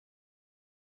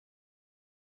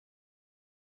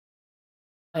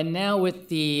And now with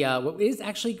the what is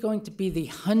actually going to be the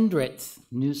 100th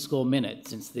New School Minute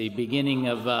since the beginning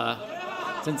of,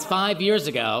 since 5 years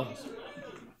ago,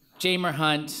 Jamer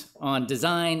Hunt on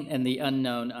design and the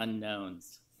unknown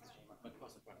unknowns.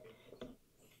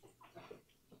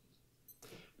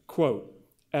 Quote,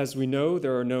 as we know,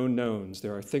 there are known knowns.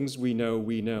 There are things we know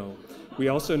we know. We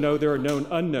also know there are known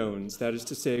unknowns. That is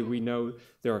to say, we know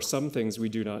there are some things we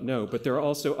do not know, but there are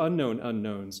also unknown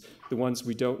unknowns, the ones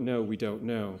we don't know we don't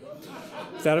know.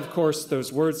 That, of course,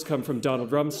 those words come from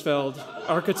Donald Rumsfeld,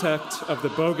 architect of the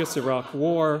bogus Iraq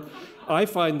War. I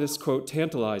find this quote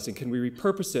tantalizing. Can we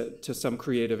repurpose it to some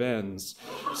creative ends?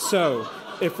 So,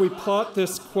 if we plot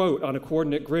this quote on a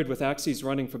coordinate grid with axes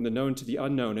running from the known to the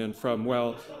unknown and from,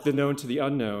 well, the known to the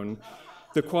unknown,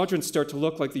 the quadrants start to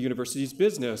look like the university's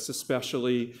business,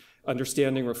 especially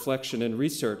understanding, reflection, and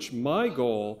research. My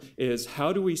goal is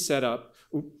how do we set up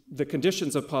the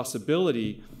conditions of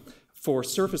possibility for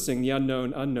surfacing the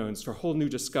unknown unknowns, for whole new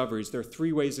discoveries. There are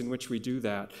three ways in which we do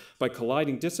that: by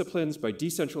colliding disciplines, by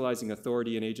decentralizing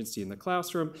authority and agency in the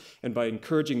classroom, and by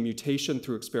encouraging mutation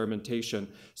through experimentation.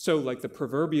 So like the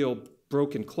proverbial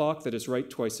broken clock that is right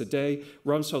twice a day,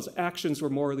 Rumsfeld's actions were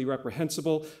morally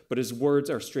reprehensible, but his words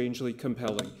are strangely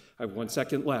compelling. I have 1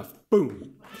 second left.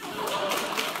 Boom.